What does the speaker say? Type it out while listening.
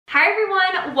Hi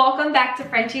everyone, welcome back to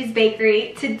Frenchies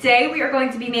Bakery. Today we are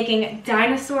going to be making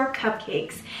dinosaur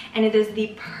cupcakes, and it is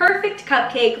the perfect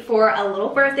cupcake for a little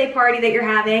birthday party that you're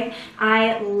having.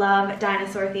 I love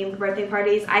dinosaur themed birthday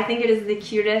parties. I think it is the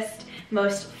cutest,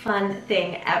 most fun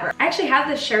thing ever. I actually have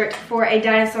this shirt for a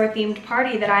dinosaur themed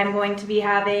party that I'm going to be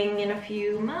having in a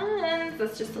few months.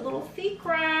 That's just a little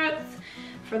secret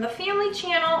for the family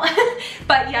channel.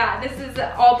 But yeah, this is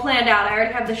all planned out. I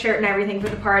already have the shirt and everything for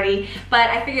the party, but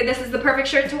I figured this is the perfect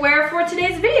shirt to wear for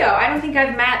today's video. I don't think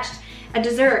I've matched a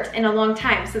dessert in a long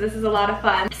time, so this is a lot of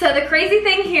fun. So the crazy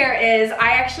thing here is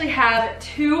I actually have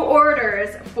 2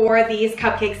 orders for these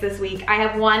cupcakes this week. I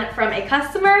have one from a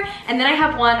customer, and then I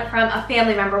have one from a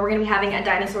family member. We're gonna be having a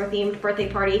dinosaur themed birthday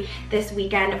party this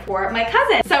weekend for my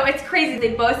cousin. So it's crazy,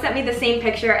 they both sent me the same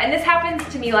picture, and this happens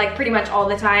to me like pretty much all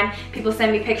the time. People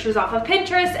send me pictures off of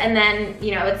Pinterest, and then,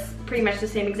 you know, it's pretty much the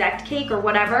same exact cake or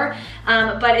whatever,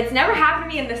 but it's never happened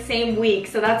to me in the same week,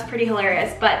 so that's pretty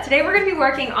hilarious. But today we're gonna be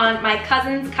working on my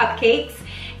cousin's cupcakes,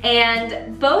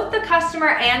 and both the customer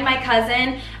and my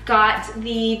cousin got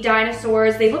the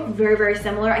dinosaurs. They look very, very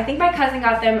similar. I think my cousin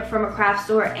got them from a craft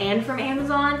store and from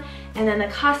Amazon, and then the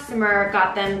customer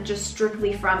got them just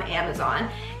strictly from Amazon.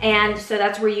 And so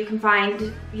that's where you can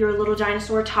find your little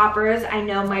dinosaur toppers. I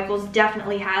know Michael's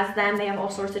definitely has them. They have all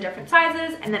sorts of different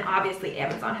sizes, and then obviously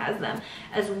Amazon has them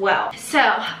as well. So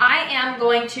I am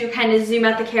going to kind of zoom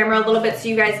out the camera a little bit so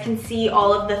you guys can see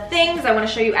all of the things. I want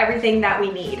to show you everything that we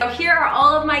need. So here are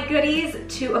all of my goodies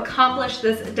to accomplish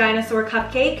this dinosaur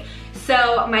cupcake.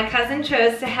 So my cousin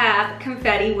chose to have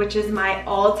confetti, which is my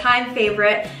all-time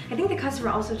favorite. I think the customer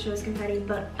also chose confetti,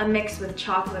 but a mix with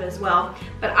chocolate as well.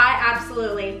 But I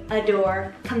absolutely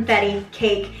adore confetti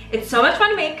cake. It's so much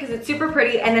fun to make because it's super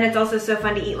pretty, and then it's also so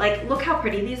fun to eat. Like, look how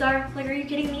pretty these are. Like, are you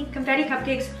kidding me? Confetti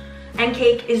cupcakes and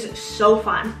cake is so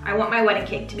fun. I want my wedding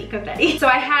cake to be confetti. So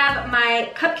I have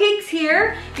my cupcakes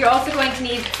here. You're also going to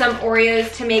need some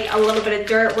Oreos to make a little bit of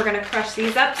dirt. We're gonna crush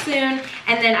these up soon.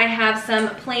 And then I have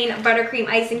some plain buttercream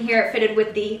icing here fitted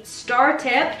with the star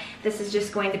tip. This is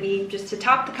just going to be just to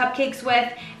top the cupcakes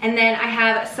with. And then I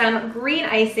have some green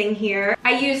icing here.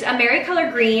 I used a Mary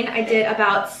Color Green. I did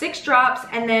about 6 drops,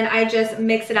 and then I just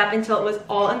mixed it up until it was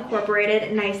all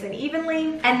incorporated nice and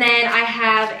evenly. And then I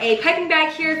have a piping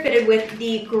bag here fitted with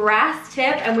the grass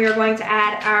tip, and we are going to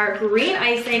add our green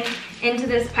icing into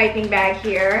this piping bag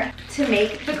here to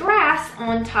make the grass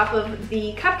on top of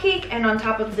the cupcake and on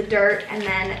top of the dirt, and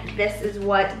then this is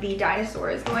what the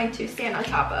dinosaur is going to stand on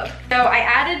top of. So I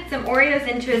added some Oreos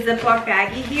into a Ziploc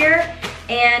baggie here,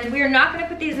 and we are not going to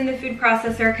put these in the food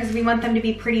processor because we want them to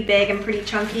be pretty big and pretty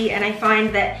chunky, and I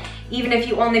find that even if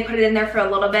you only put it in there for a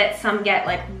little bit, some get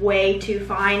like way too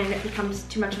fine and it becomes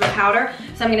too much of a powder.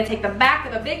 So I'm gonna take the back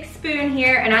of a big spoon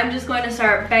here, and I'm just going to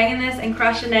start banging this and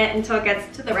crushing it until it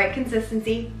gets to the right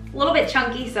consistency. A little bit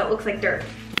chunky so it looks like dirt.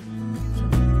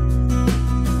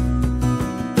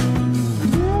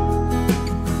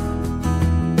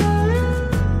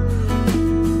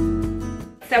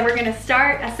 So we're gonna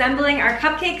start assembling our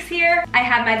cupcakes here. I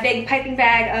have my big piping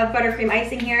bag of buttercream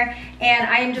icing here, and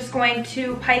I am just going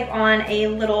to pipe on a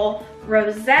little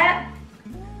rosette.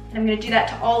 And I'm gonna do that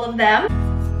to all of them.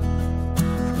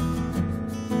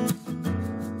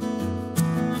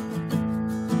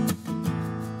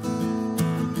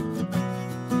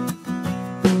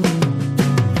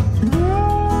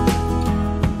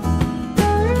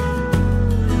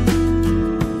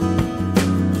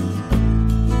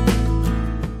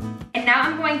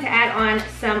 To add on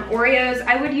some Oreos.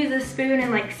 I would use a spoon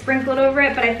and like sprinkle it over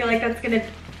it, but I feel like that's gonna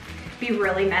be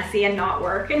really messy and not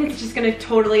work, and it's just gonna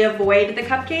totally avoid the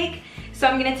cupcake. So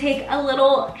I'm gonna take a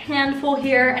little handful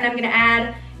here, and I'm gonna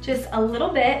add just a little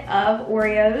bit of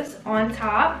Oreos on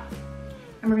top,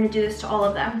 and we're gonna do this to all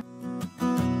of them.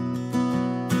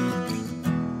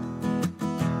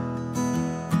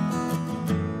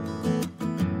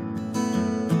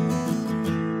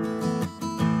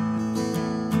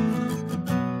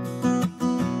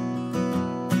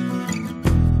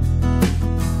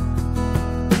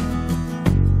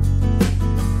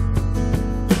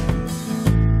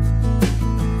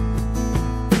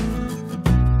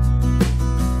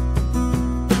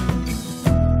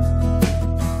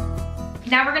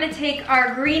 Now we're gonna take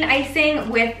our green icing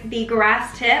with the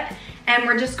grass tip, and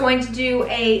we're just going to do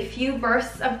a few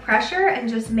bursts of pressure and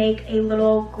just make a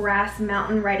little grass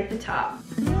mountain right at the top.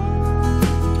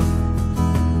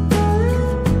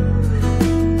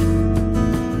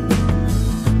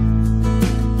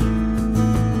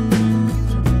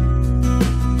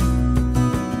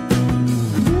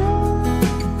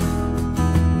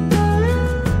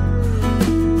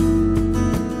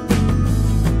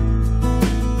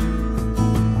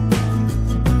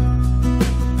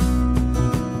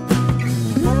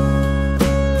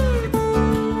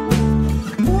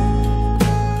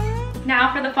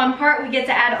 part, we get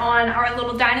to add on our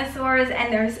little dinosaurs,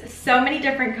 and there's so many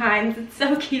different kinds. It's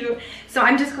so cute. So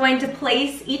I'm just going to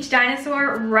place each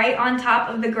dinosaur right on top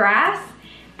of the grass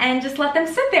and just let them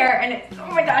sit there. And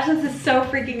oh my gosh, this is so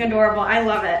freaking adorable. I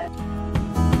love it.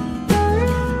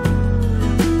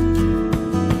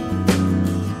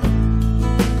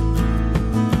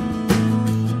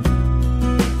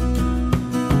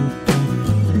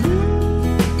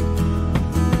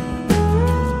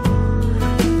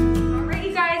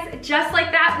 Just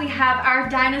like that, we have our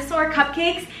dinosaur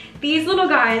cupcakes. These little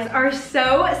guys are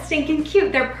so stinking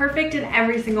cute. They're perfect in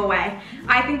every single way.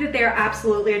 I think that they're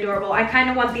absolutely adorable. I kind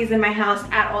of want these in my house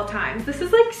at all times. This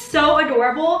is like so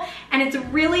adorable, and it's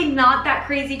really not that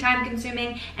crazy time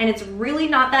consuming, and it's really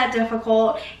not that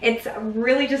difficult. It's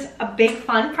really just a big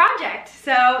fun project.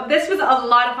 So this was a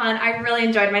lot of fun. I really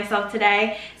enjoyed myself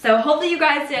today. So hopefully you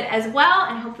guys did as well,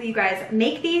 and hopefully you guys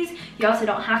make these. You also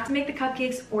don't have to make the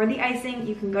cupcakes or the icing.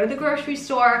 You can go to the grocery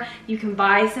store, you can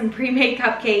buy some pre-made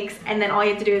cupcakes, and then all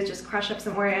you have to do is just crush up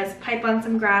some Oreos, pipe on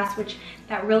some grass, which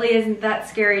that really isn't that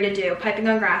scary to do. Piping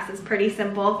on grass is pretty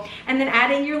simple. And then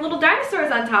adding your little dinosaurs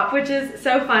on top, which is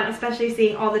so fun, especially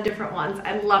seeing all the different ones.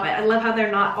 I love it. I love how they're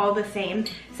not all the same.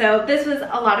 So this was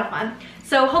a lot of fun.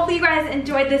 So hopefully you guys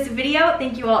enjoyed this video.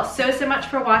 Thank you all so much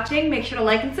for watching. Make sure to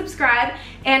like and subscribe,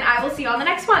 and I will see you on the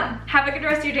next one. Have a good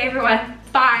rest of your day, everyone.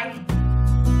 Bye.